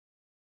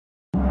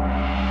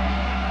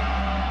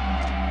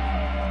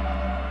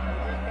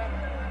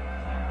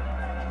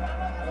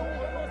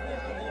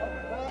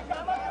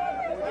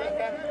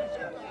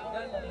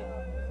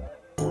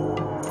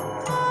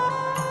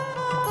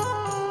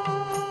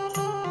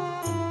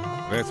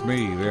That's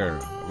me there,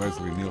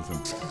 Leslie Nielsen.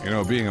 You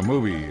know, being a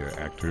movie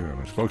actor and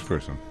a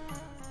spokesperson,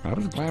 not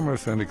as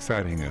glamorous and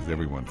exciting as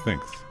everyone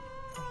thinks.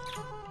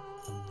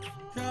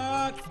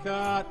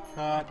 Cut.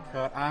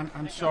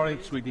 I'm sorry,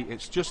 sweetie.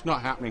 It's just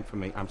not happening for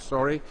me. I'm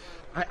sorry.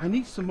 I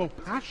need some more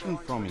passion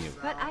from you.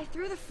 But I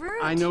threw the fruit.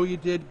 I know you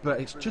did,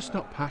 but it's just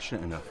not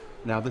passionate enough.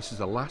 Now, this is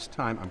the last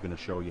time I'm going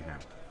to show you how.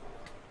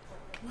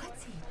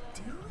 What's he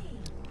doing?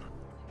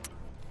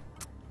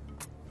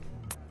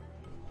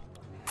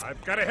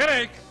 I've got a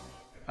headache!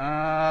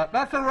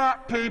 That's a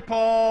wrap,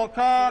 people.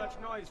 Cut.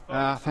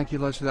 Thank you,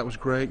 Leslie. That was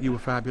great. You were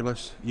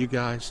fabulous. You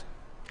guys,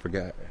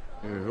 forget it.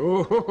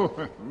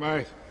 Oh,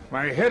 my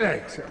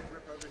headaches.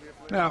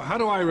 Now, how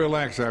do I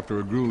relax after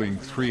a grueling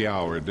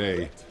 3-hour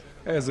day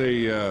as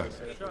a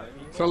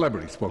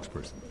celebrity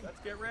spokesperson? Let's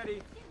get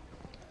ready.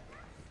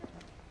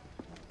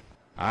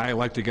 I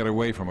like to get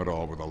away from it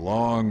all with a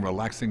long,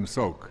 relaxing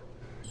soak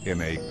in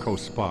a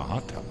Coast Spa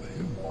hot tub.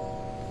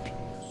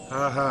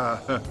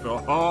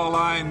 All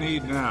I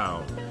need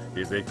now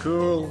is a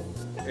cool,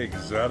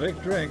 exotic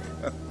drink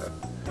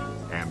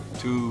and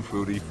 2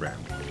 fruity friends.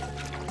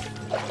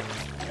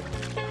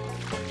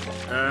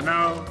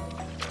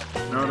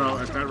 No,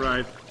 that's not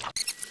right.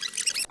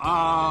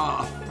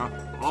 All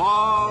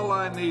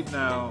I need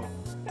now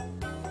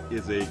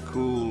is a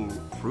cool,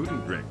 fruity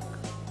drink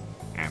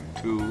and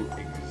 2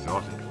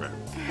 exotic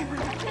friends.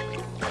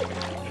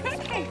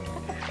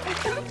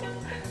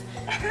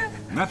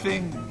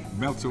 Nothing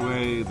melts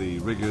away the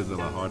rigors of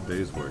a hard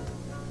day's work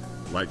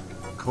like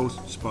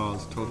Coast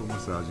Spa's total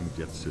massaging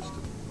jet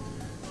system.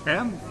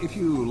 And if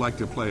you like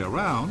to play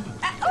around,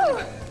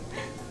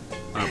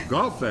 of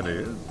golf that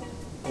is,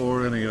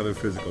 or any other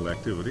physical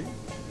activity,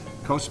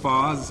 Coast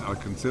Spas are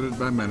considered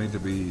by many to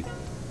be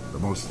the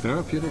most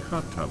therapeutic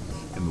hot tubs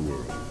in the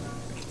world.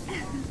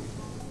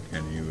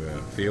 Can you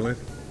feel it?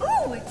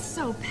 Ooh, it's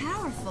so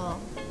powerful.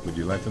 Would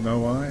you like to know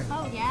why?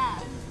 Oh,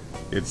 yeah.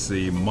 It's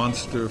the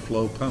Monster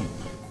Flow Pump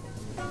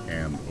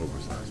and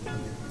oversized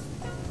pump.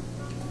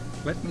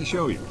 Let me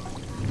show you.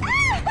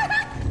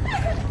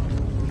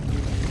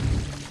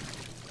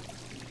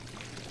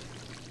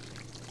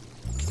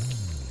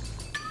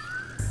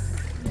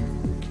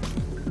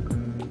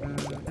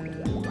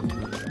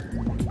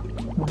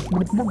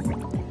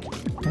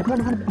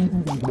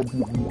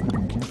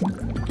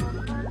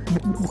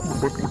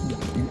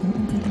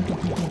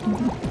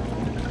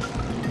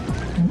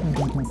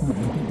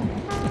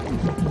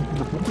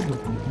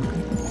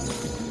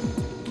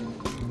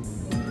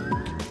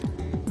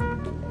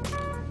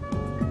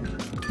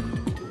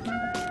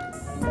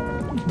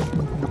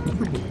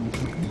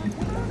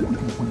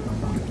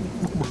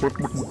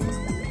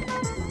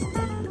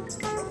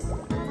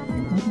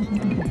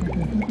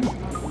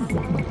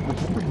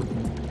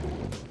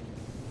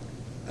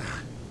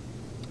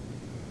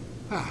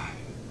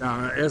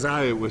 Now, as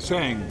I was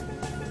saying,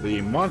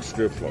 the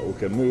Monster Flow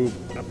can move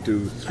up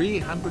to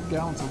 300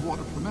 gallons of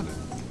water per minute.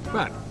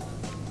 But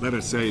let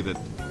us say that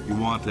you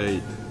want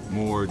a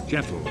more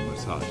gentle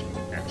massaging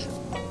action.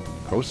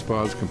 Coast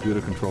Spa's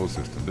computer control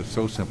system is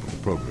so simple to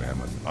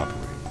program and operate.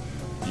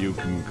 You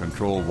can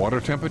control water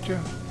temperature,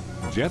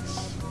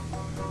 jets,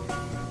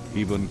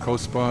 even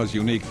Coast Spa's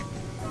unique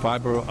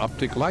fiber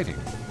optic lighting,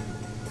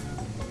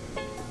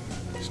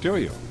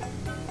 stereo,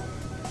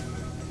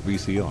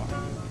 VCR,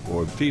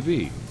 or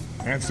TV.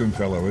 Handsome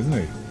fellow, isn't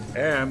he?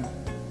 And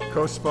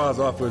Coast Spas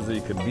offers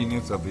the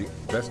convenience of the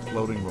best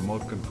floating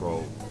remote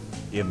control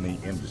in the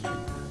industry.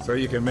 So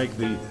you can make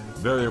the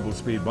variable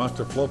speed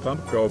Monster Flow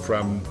Pump go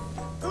from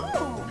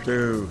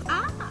to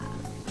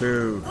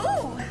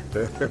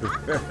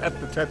at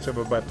the touch of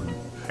a button.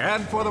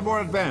 And for the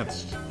more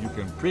advanced, you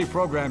can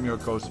pre-program your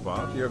Coast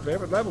Spa to your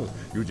favorite levels.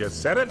 You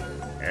just set it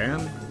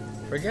and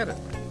forget it.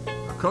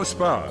 Coast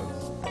Spas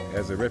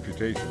has a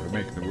reputation for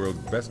making the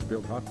world's best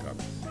built hot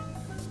tubs.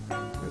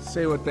 Let's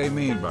see what they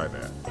mean by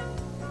that.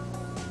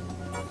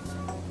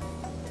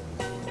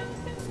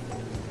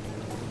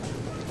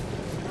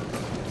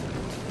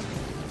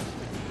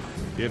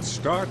 It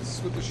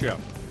starts with the shell.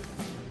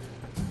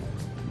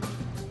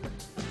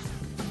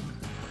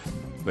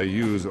 They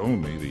use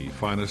only the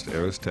finest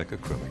Aristec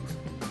acrylic.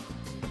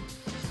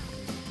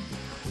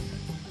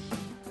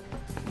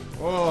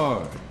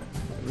 Boy,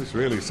 this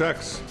really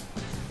sucks.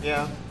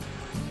 Yeah,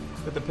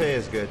 but the pay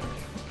is good.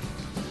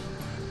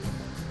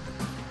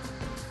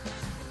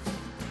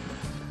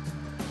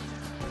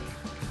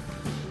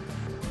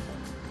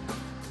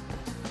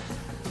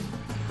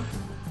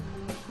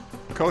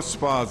 Coast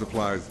Spas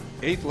applies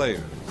 8 layers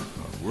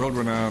of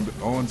world-renowned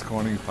Owens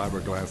Corning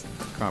fiberglass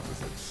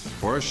composites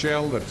for a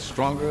shell that's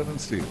stronger than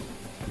steel.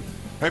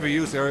 Heavy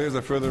use areas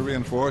are further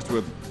reinforced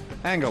with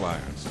angle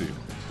iron steel.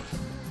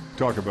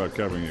 Talk about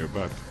covering your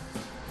butt.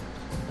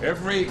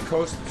 Every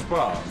Coast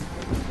Spa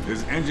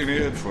is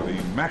engineered for the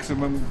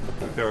maximum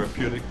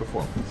therapeutic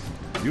performance.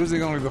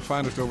 Using only the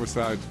finest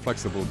oversized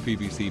flexible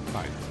PVC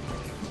pipe,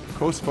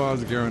 Coast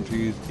Spas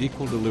guarantees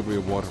equal delivery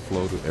of water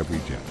flow to every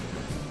jet.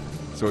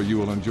 So you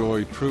will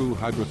enjoy true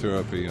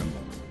hydrotherapy and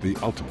the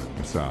ultimate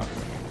massage.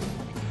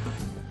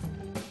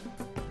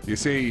 You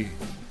see,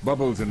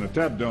 Bubbles in the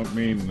tub don't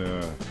mean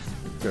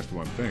just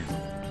one thing.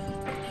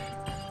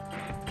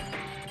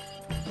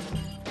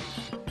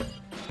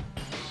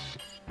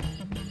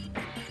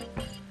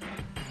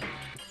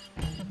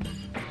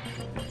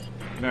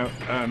 Now,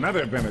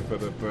 another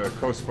benefit of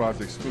Coast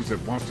Spa's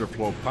exclusive Monster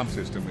Flow pump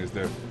system is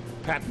their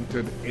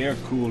patented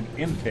air-cooled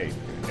intake.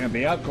 And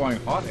the outgoing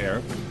hot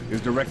air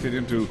is directed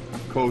into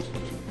Coast's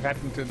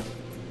patented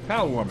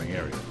pal warming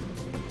area.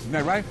 Isn't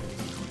that right?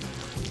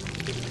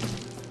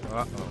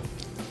 Uh-oh.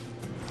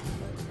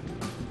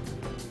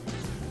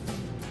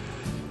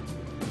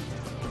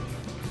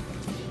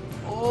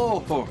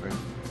 Oh,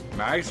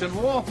 nice and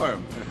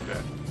warm.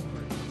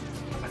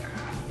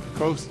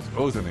 Coast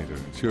Ozonator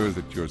ensures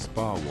that your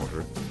spa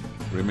water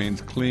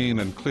remains clean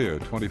and clear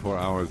 24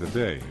 hours a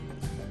day.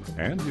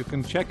 And you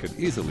can check it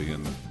easily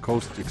in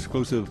Coast's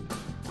exclusive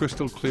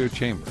crystal clear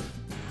chamber.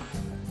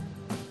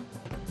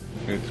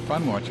 It's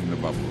fun watching the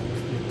bubble.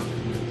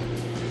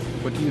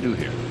 What do you do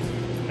here?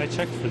 I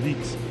checked for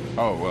leaks.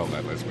 Oh, well,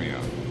 that lets me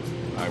out.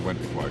 I went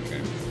before I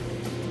came.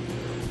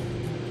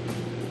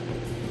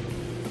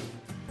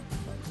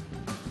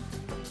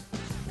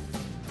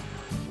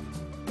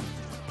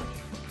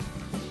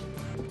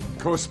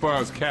 Coast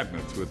Spa's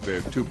cabinets with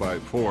their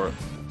 2x4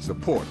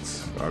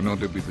 supports are known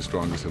to be the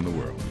strongest in the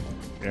world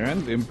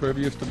and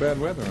impervious to bad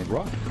weather and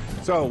rock.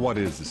 So what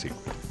is the secret?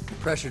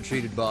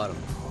 Pressure-treated bottom.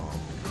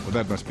 Well,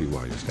 that must be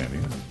why you're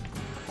standing up.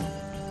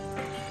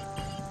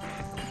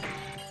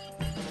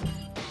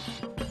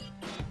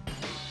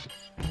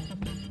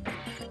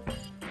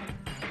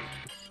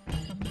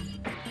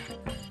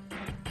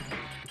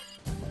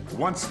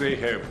 Once they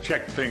have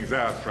checked things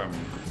out from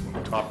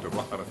top to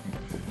bottom,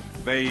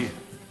 they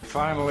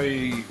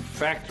finally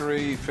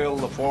factory fill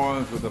the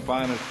forms with the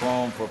finest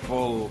foam for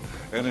full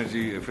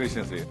energy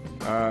efficiency.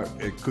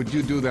 Could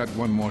you do that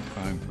one more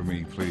time for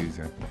me,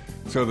 please,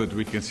 so that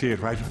we can see it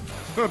right?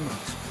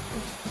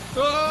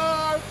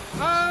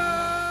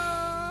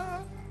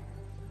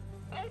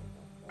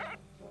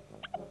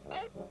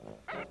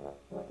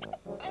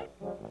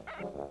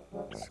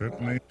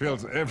 Certainly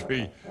fills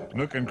every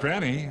nook and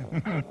cranny.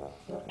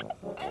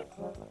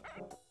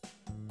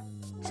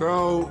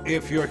 So,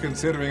 if you're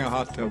considering a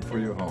hot tub for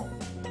your home,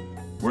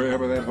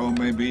 wherever that home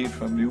may be,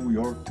 from New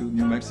York to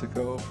New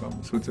Mexico,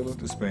 from Switzerland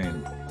to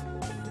Spain,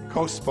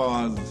 Coast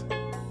Spas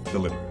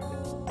deliver.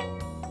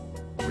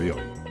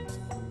 Really.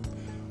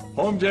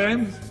 Home,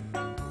 James?